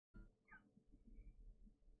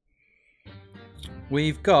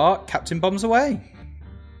We've got Captain Bombs Away.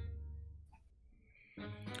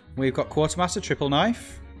 We've got Quartermaster Triple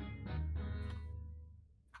Knife.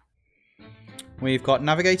 We've got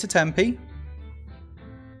Navigator Tempe.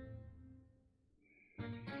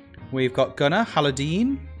 We've got Gunner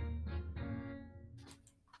Haladine.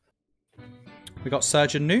 We've got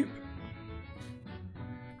Surgeon Noop.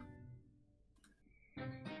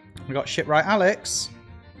 We've got Shipwright Alex.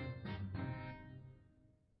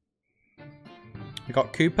 We've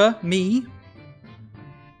got Cooper, me.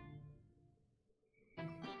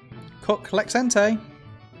 Cook Lexente.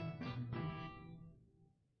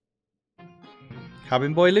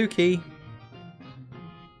 Cabin Boy Lukey.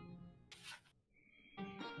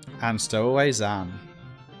 And Stowaway Zan.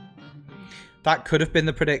 That could have been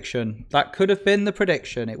the prediction. That could have been the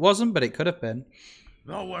prediction. It wasn't, but it could have been.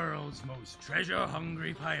 The world's most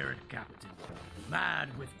treasure-hungry pirate captain.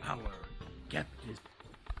 Mad with power. Kept his...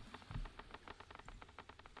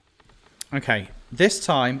 Okay, this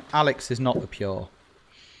time, Alex is not the pure.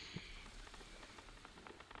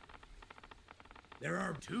 There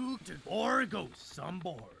are 2 to 4 ghosts on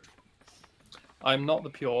board. I'm not the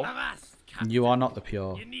pure. Avast, Captain. You are not the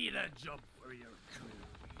pure. You need a jump for your crew.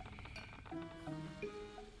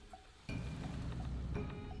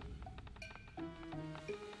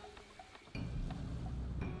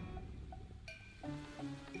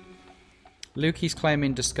 Lukey's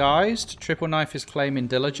claiming Disguised. Triple Knife is claiming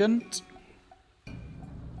Diligent.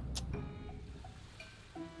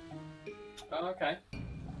 Oh, okay.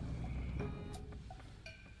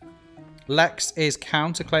 Lex is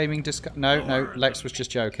counter-claiming Disguised. No, Lex was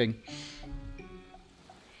just joking.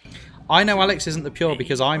 I know Alex isn't the pure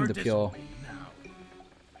because I'm the pure.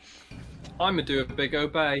 I'm gonna do a big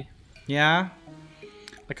obey. Yeah?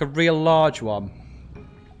 Like a real large one.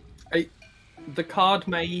 The card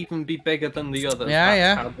may even be bigger than the others. Yeah, That's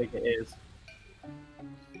yeah. how big it is.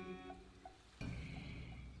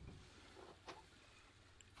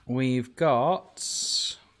 We've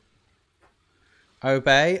got...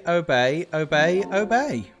 Obey, obey, obey,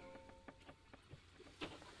 obey.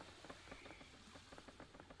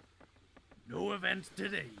 No events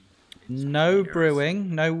today. No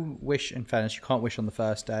brewing, no wish. In fairness, you can't wish on the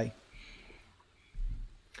first day.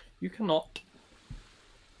 You cannot.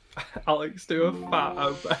 Alex, do a fat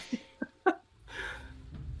obey.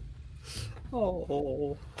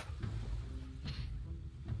 Oh.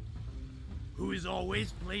 Who is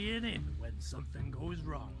always playing in when something goes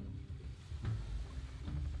wrong?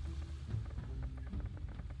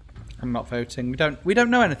 I'm not voting. We don't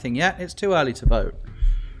know anything yet. It's too early to vote.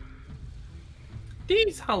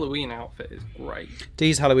 Dee's Halloween outfit is great.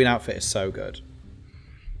 Dee's Halloween outfit is so good.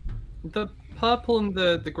 The purple and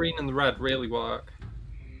the green and the red really work.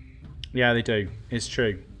 Yeah, they do. It's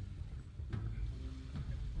true.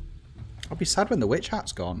 I'll be sad when the witch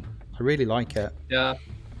hat's gone. I really like it. Yeah.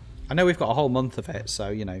 I know we've got a whole month of it, so,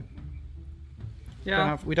 you know.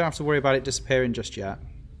 Yeah. We don't have to worry about it disappearing just yet.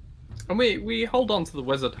 And we hold on to the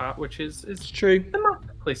wizard hat, which is It's true.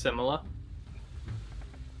 thematically similar.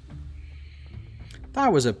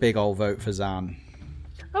 That was a big old vote for Zan.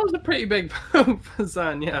 That was a pretty big vote for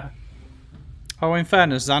Zan, yeah. Oh, in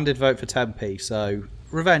fairness, Zan did vote for Tempe, so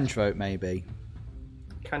revenge vote maybe.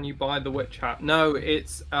 Can you buy the witch hat? No,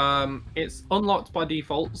 it's unlocked by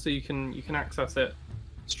default, so you can access it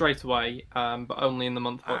straight away, but only in the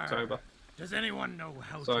month of October. Does anyone know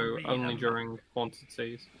how to So read only a during haunted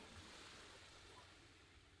seas.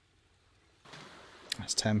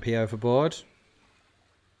 That's Tempe overboard.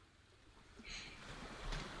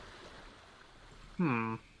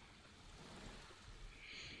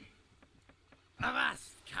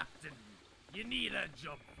 Avast, Captain! You need a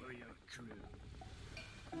jump for your crew.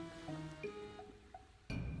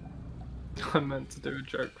 I meant to do a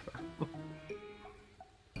joke.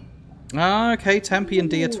 Ah, okay, Tempe and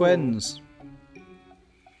D are twins.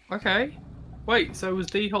 Okay. Wait, so was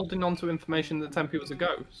D holding on to information that Tempe was a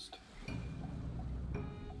ghost?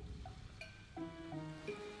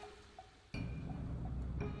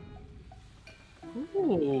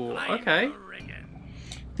 Ooh, okay.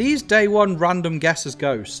 These day one random guess as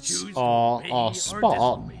ghosts Choose to are obey or spot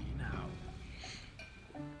on. disobey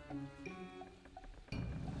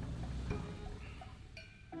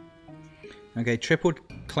now. Okay, triple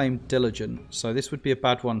claimed diligent, so this would be a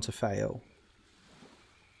bad one to fail.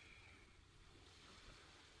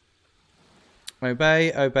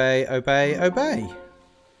 Obey, obey, obey, obey.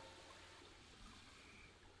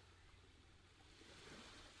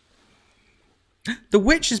 The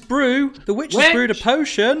witch's brew. The witch has brewed a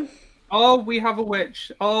potion. Oh, we have a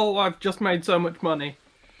witch. Oh, I've just made so much money.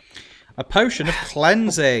 A potion of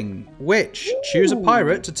cleansing. Which choose a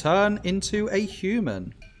pirate to turn into a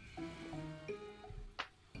human.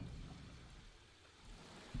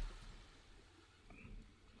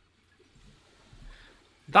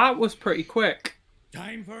 That was pretty quick.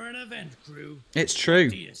 Time for an event, crew. It's true.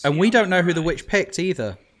 And we don't know who the witch picked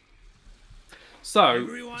either. So,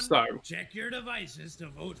 Everyone, check your devices to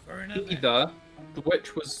vote for an event. either the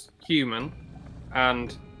witch was human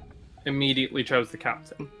and immediately chose the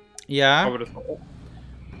captain, I Yeah. would have thought.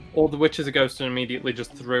 Or the witch is a ghost and immediately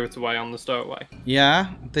just threw it away on the stowaway.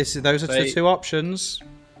 Yeah. Those are the two options.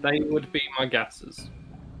 They would be my guesses.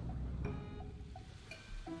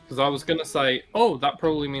 Because I was going to say, oh, that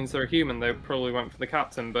probably means they're human. They probably went for the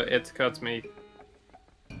captain, but it occurred to me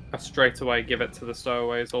straight away give it to the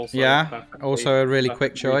stowaways also. Yeah, also a really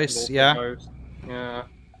quick choice. Yeah. Yeah.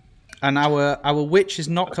 And our witch is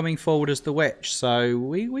not coming forward as the witch, so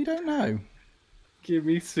we don't know. Give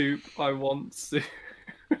me soup. I want soup.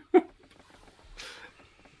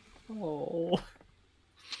 Oh.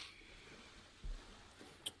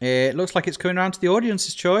 It looks like it's coming around to the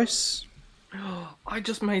audience's choice. I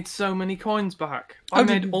just made so many coins back. Oh, I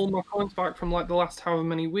made all my coins back from like the last however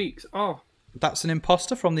many weeks. Oh. That's an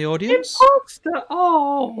imposter from the audience. Imposter!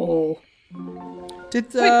 Oh.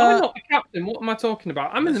 Did Wait, I'm not the captain. What am I talking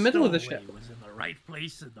about? I'm in the middle of the ship. Stowaway was in the right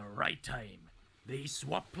place at the right time. They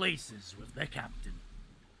swapped places with the captain.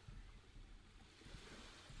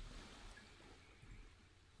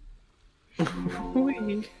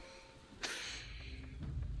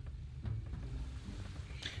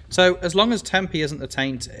 So as long as Tempe isn't the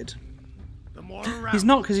tainted, The more he's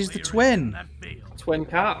not because he's the players twin. that fail, Twin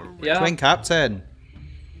cap. Yeah. Twin captain.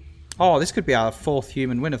 Oh, this could be our 4th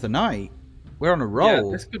human win of the night. We're on a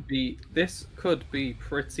roll. Yeah, this could be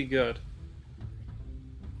pretty good.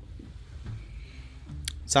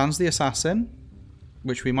 Zan's the assassin,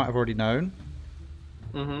 which we might have already known.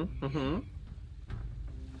 Mm-hmm.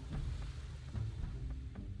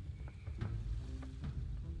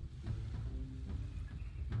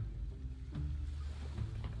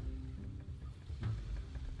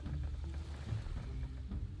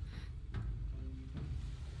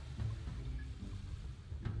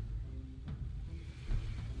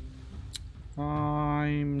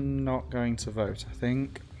 I'm not going to vote, I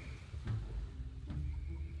think.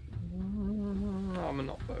 I'm gonna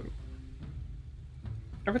not vote.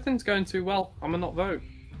 Everything's going too well. I'm gonna not vote.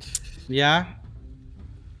 Yeah?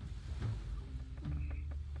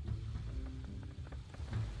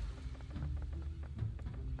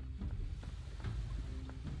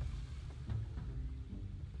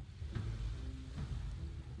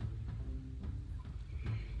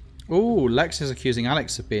 Ooh, Lex is accusing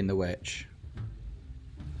Alex of being the witch.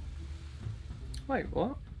 Wait,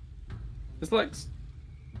 what? Is Lex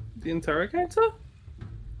the interrogator?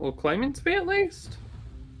 Or claiming to be at least?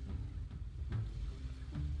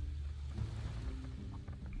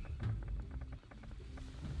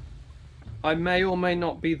 I may or may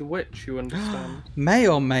not be the witch, you understand? May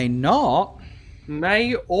or may not.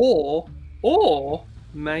 May or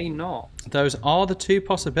may not. Those are the two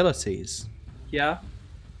possibilities. Yeah?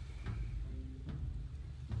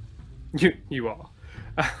 You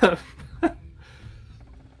are.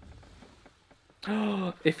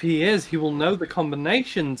 If he is, he will know the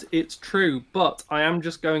combinations. It's true, but I am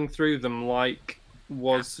just going through them like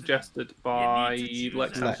was suggested by choose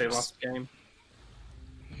Lexante Lex. last game.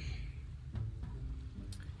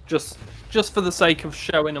 Just for the sake of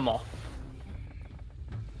showing them off.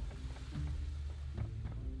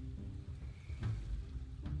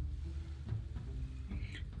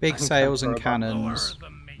 Big sails and Lower cannons. the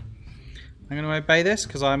main. I'm going to obey this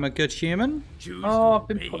because I'm a good human. Choose Oh, to I've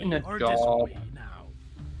been obey put in a or job. disobey now.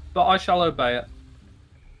 But I shall obey it.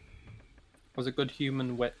 I was a good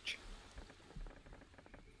human witch.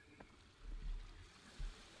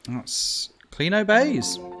 That's clean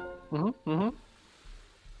obeys.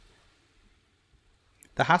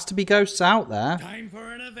 There has to be ghosts out there. Time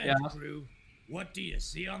for an event, Yeah. crew. What do you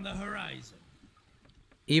see on the horizon?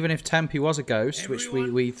 Even if Tempe was a ghost, which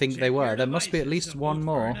Everyone, we think they check were, your there must be at devices least to one vote for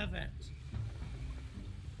more. an event.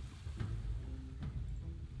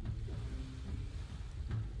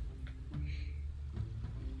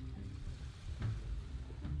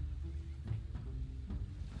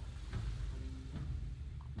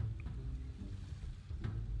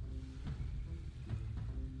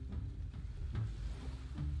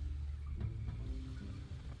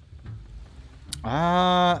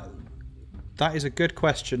 That is a good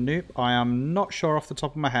question, Noop. I am not sure off the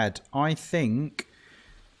top of my head. I think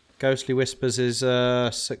Ghostly Whispers is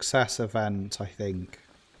a success event, I think.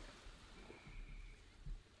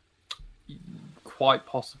 quite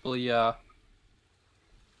possibly, yeah.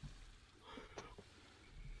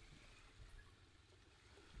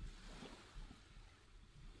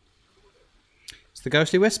 It's the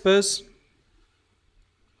Ghostly Whispers.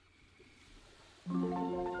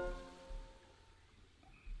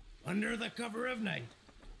 Under the cover of night,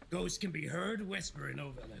 ghosts can be heard whispering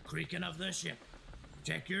over the creaking of the ship.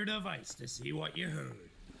 Check your device to see what you heard.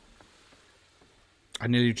 I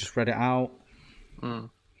nearly just read it out.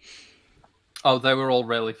 Oh, they were all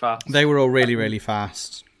really fast. They were all really, really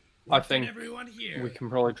fast. I think Everyone here, we can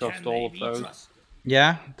probably trust can all they of be those. trusted?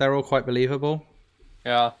 Yeah, they're all quite believable.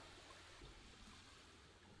 Yeah.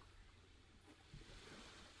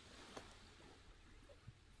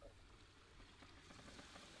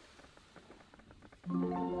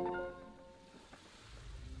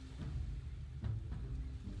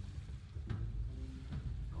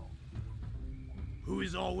 Who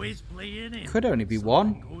is always playing in? Could only be Something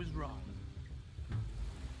one. goes wrong.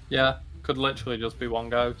 Yeah, could literally just be one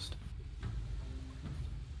ghost.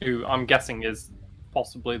 Who I'm guessing is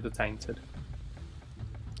possibly the Tainted.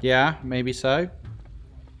 Yeah, maybe so.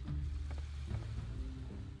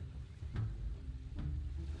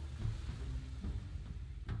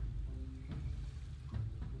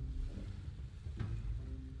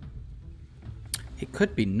 It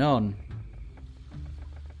could be none.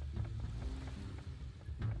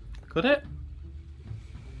 Could it?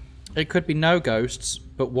 It could be no ghosts,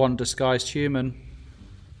 but one disguised human.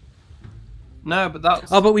 No, but that's...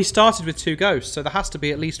 Oh, but we started with 2 ghosts, so there has to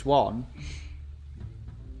be at least one.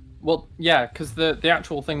 Well, yeah, because the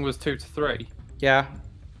actual thing was 2 to 3. Yeah.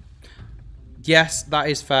 Yes, that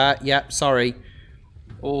is fair. Yep, sorry.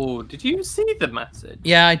 Oh, did you see the message?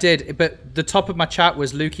 Yeah, I did, but the top of my chat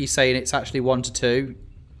was Lukey saying it's actually 1 to 2.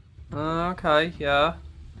 Okay, yeah.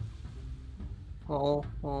 Oh,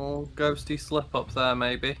 ghosty slip up there,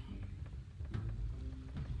 maybe.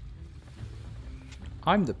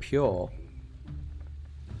 I'm the pure.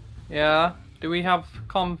 Yeah. Do we have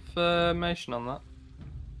confirmation on that?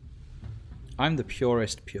 I'm the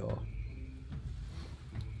purest pure.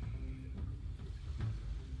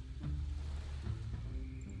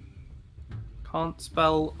 Can't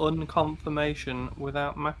spell unconfirmation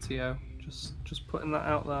without Matteo. Just putting that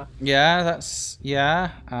out there. Yeah, that's...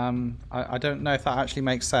 Yeah. I don't know if that actually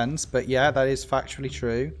makes sense, but yeah, that is factually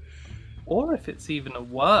true. Or if it's even a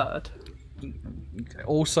word.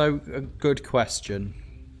 Also, a good question.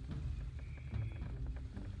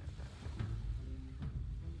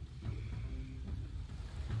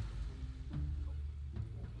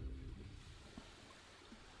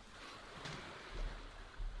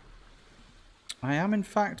 I am in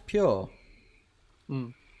fact pure.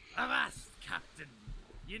 Avast, Captain.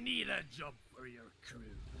 You need a job for your crew.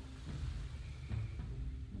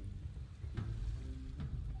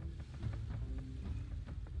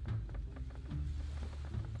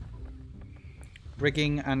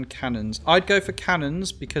 Rigging and cannons. I'd go for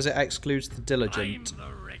cannons because it excludes the diligent. I'm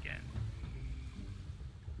the rigging.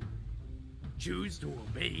 Choose to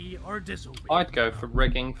obey or disobey. I'd go for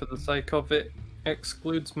rigging for the sake of it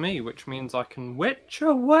excludes me, which means I can witch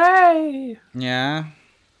away. Yeah.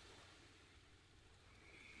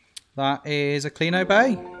 That is a clean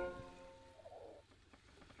obey.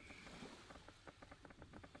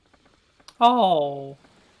 Oh.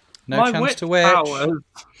 No my chance witch to witch. powers.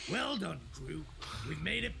 Well done, crew. We've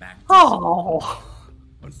made it back to Oh.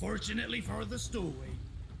 Unfortunately for the stowaway,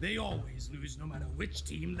 they always lose no matter which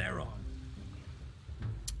team they're on.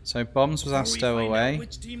 So bombs was our Before we find out stowaway.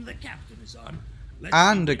 which team the captain is on, let's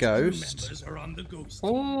And see a which crew ghost. members are on the ghost team.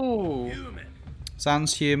 Oh. Human,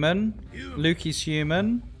 Zan's human. Lukey's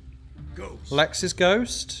human. ghost, Lex is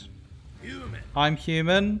ghost. human, I'm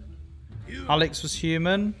human. human, Alex was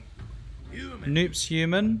human. human, Noop's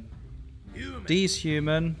human. human, D's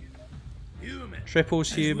human. human.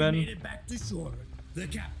 Triple's As we human. made it back to shore, the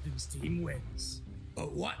captain's team wins.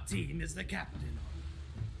 But what team is the captain on?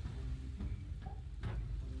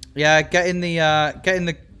 Yeah, getting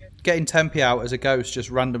Tempe out as a ghost just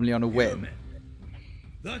randomly on a whim. Human.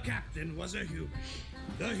 The captain was a human.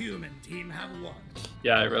 The human team have won.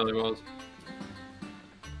 Yeah, it really was.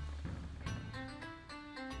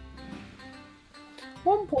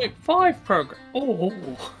 .5 program.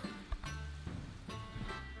 Oh.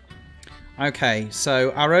 Okay,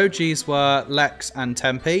 so our OGs were Lex and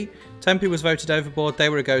Tempe. Tempe was voted overboard. They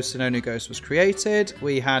were a ghost and no new ghost was created.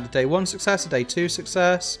 We had a day 1 success, a day 2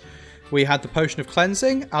 success. We had the potion of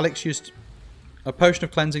cleansing. Alex used a potion of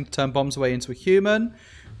cleansing to turn bombs away into a human.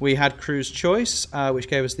 We had crew's choice, which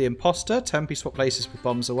gave us the imposter. Tempe swapped places with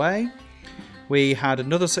bombs away. We had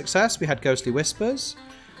another success. We had ghostly whispers.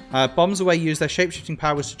 Bombs away used their shapeshifting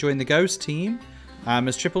powers to join the ghost team.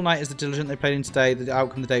 As Triple Knight is the Diligent they played in today, the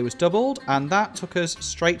outcome of the day was doubled, and that took us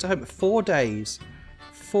straight to home. 4 days.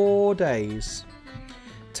 4 days.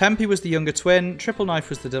 Tempe was the younger twin, Triple Knife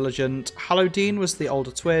was the Diligent, Halloween was the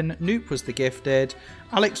older twin, Noop was the Gifted,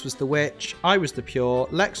 Alex was the Witch, I was the Pure,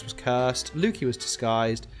 Lex was Cursed, Lukey was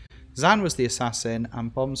Disguised, Zan was the Assassin,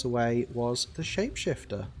 and Bombs Away was the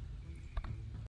Shapeshifter.